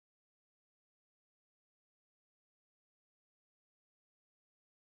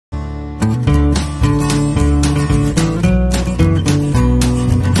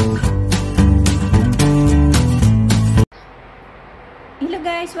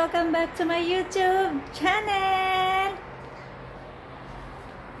guys! Welcome back to my YouTube channel!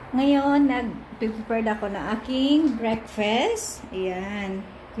 Ngayon, nag-prepared ako ng aking breakfast. Ayan.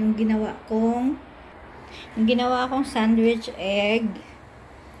 Yung ginawa kong sandwich egg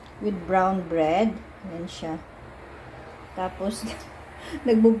with brown bread. Ayan siya. Tapos,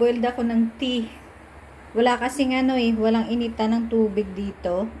 nagbo-boil ako ng tea. Wala kasing walang initan ng tubig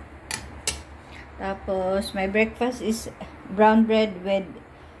dito. Tapos, my breakfast is brown bread with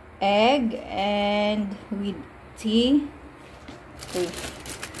egg and with tea. Okay.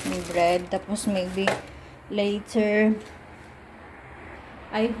 May bread. Tapos, maybe later.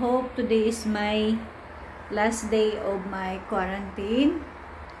 I hope today is my last day of my quarantine.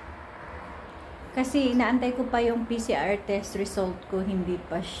 Kasi, inaantay ko pa yung PCR test result ko. Hindi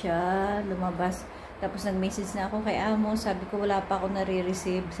pa siya lumabas. Tapos, nag-message na ako kay Amo. Sabi ko, wala pa ako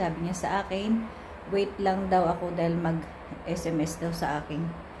nare-receive. Sabi niya sa akin, wait lang daw ako dahil mag-SMS daw sa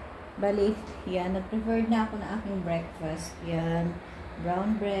akin. Bali, yan. Nag-prepare na ako ng aking breakfast. Yan.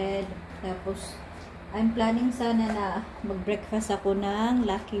 Brown bread. Tapos, I'm planning sana na mag-breakfast ako ng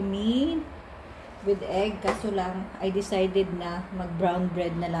Lucky Me with egg. Kaso lang, I decided na mag-brown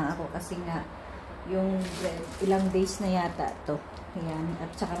bread na lang ako kasi nga, yung bread, ilang days na yata to. Yan.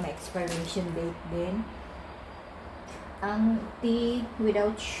 At saka may expiration date din. Ang tea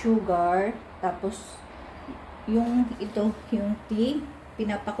without sugar. Tapos, yung tea,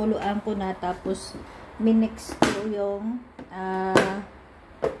 pinapakuluan ko na. Tapos, minix ko yung,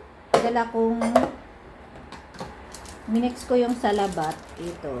 minix ko yung salabat.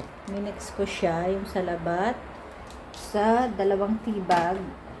 Ito. Minix ko siya, yung salabat, sa 2 teabag.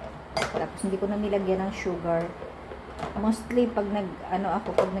 Tapos, hindi ko na nilagyan ng sugar. Mostly, pag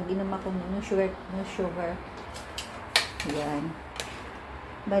nag-inom ako ng sugar. Yan.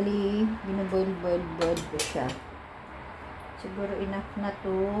 Bali, binoboil ko siya. Siguro enough na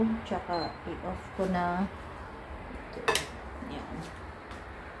to. Tsaka, i-off ko na. Ito. Yan.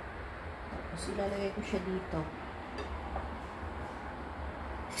 Tapos, ilalagay ko siya dito.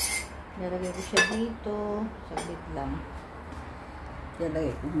 Saglit lang.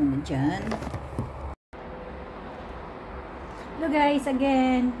 Ilalagay ko muna dyan. Hello guys,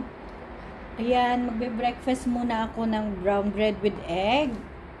 again. Ayan, magbe-breakfast muna ako ng brown bread with egg,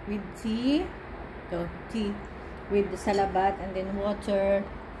 with tea. Ito, tea with salabat and then water.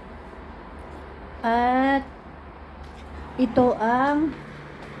 At ito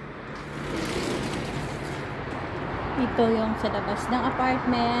yung sa labas ng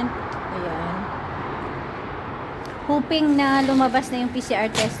apartment. Ayan. Hoping na lumabas na yung PCR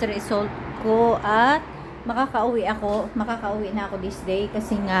test result ko at makakauwi na ako this day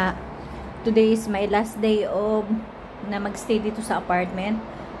kasi nga today is my last day of na magstay dito sa apartment.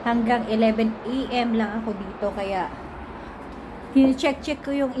 Hanggang 11 AM lang ako dito. Kaya, check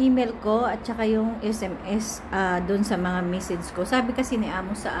ko yung email ko at saka yung SMS dun sa mga message ko. Sabi kasi ni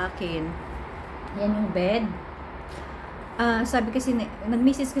Amo sa akin, yan yung bed. Sabi kasi,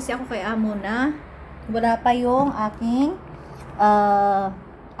 nag-message kasi ako kay Amo na wala pa yung aking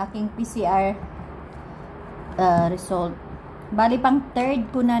PCR result. Bali pang third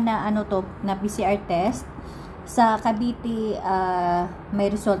ko na na PCR test. Sa Cavite, may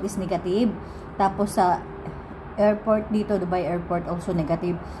result is negative. Tapos sa airport dito, Dubai Airport, also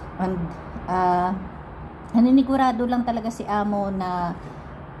negative. And naninigurado lang talaga si Amo na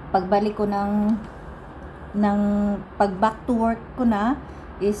pagbalik ko ng pag back to work ko na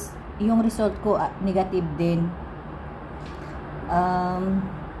is yung result ko negative din.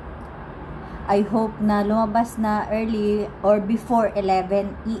 I hope na lumabas na early or before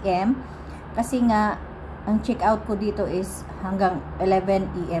 11 AM kasi nga ang check out ko dito is hanggang 11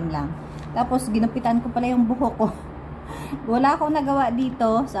 AM lang. Tapos ginupitan ko pala yung buhok ko. Wala akong nagawa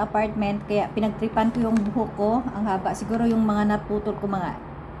dito sa apartment kaya pinagtripan ko yung buhok ko. Ang haba, siguro yung mga naputol ko mga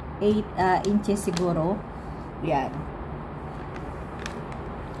 8 inches siguro. Yan.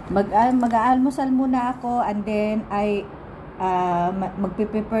 Mag-aalmusal muna ako and then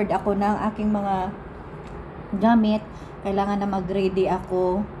magpe-prepared ako ng aking mga gamit. Kailangan na mag-ready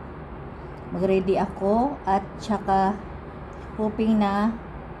ako at saka hoping na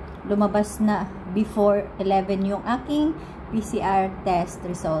lumabas na before 11 yung aking PCR test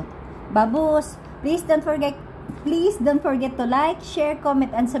result. Babus, please don't forget to like, share,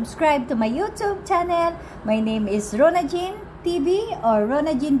 comment, and subscribe to my YouTube channel. My name is Rona Jean TV or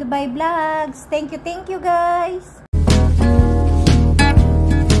Rona Jean Dubai Vlogs. Thank you guys.